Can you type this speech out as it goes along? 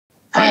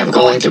am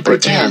going to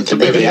pretend to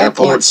be the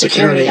airport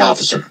security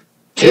officer.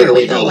 Here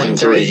we go in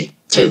 3,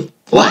 2,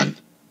 1.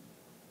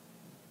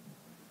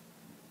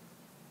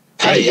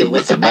 Hey, you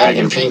with the bag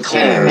and pink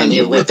hair, and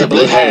you with the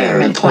blue hair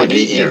and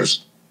pointy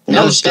ears.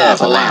 No stuff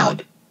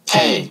allowed.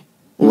 Hey,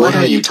 what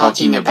are you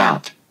talking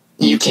about?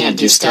 You can't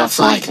do stuff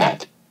like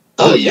that.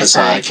 Oh, yes,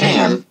 I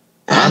can.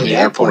 I'm the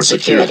airport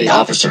security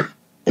officer.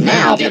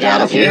 Now get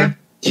out of here.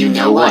 You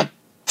know what?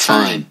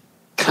 Fine.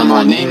 Come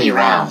on, Amy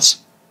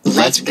Rouse.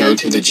 Let's go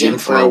to the gym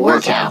for a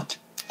workout.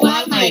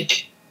 Well,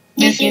 Mike,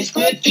 this is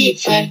good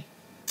pizza.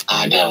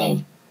 I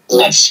know.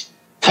 Let's.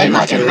 Hey,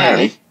 Mike and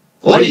Mary,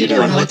 what are you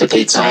doing with the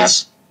pizza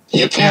ass?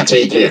 You can't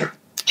eat here.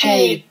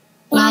 Hey,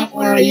 what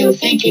were you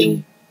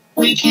thinking?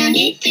 We can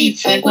eat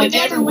pizza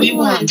whenever we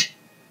want.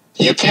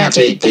 You can't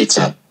eat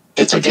pizza.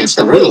 It's against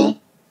the rule.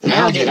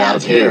 Now get out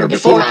of here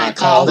before I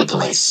call the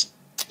police.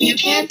 You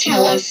can't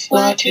tell us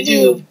what to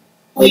do.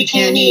 We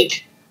can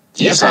eat.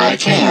 Yes, I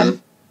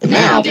can.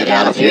 Now get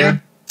out of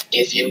here.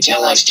 If you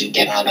tell us to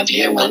get out of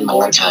here one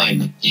more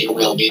time, you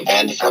will be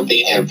banned from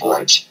the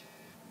airport.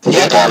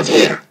 Get out of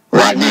here,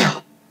 right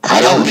now.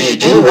 I don't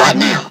need you right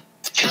now.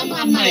 Come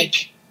on,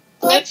 Mike.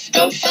 Let's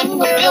go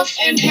somewhere else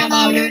and have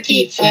our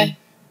pizza.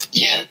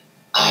 Yeah,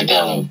 I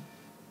know.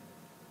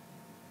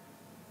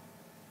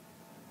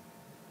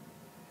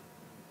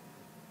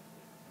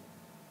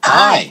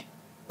 Hi.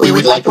 We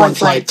would like one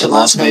flight to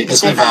Las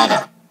Vegas,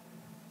 Nevada.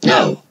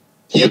 No.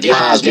 You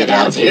guys get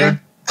out of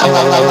here. Oh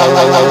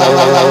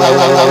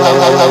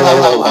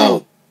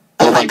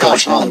my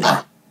gosh,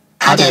 Voloomba.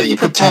 How dare you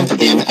pretend to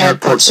be an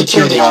airport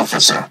security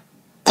officer?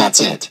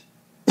 That's it.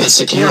 The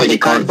security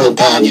guard will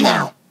ban you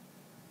now.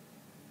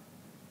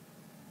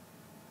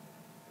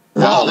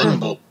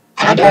 Voloomba,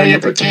 how dare you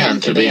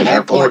pretend to be an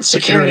airport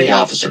security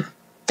officer?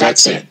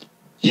 That's it.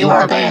 You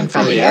are banned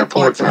from the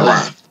airport for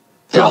life.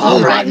 Go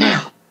home right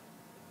now.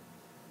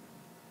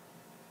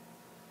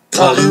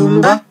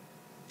 Voloomba?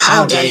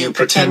 How dare you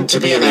pretend to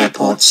be an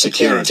airport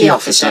security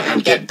officer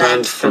and get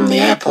banned from the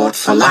airport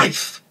for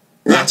life?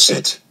 That's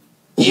it.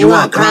 You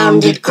are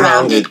grounded for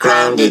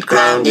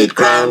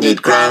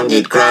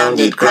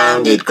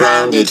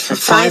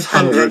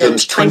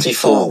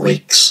 524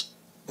 weeks.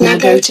 Now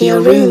go to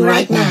your room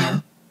right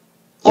now.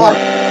 What?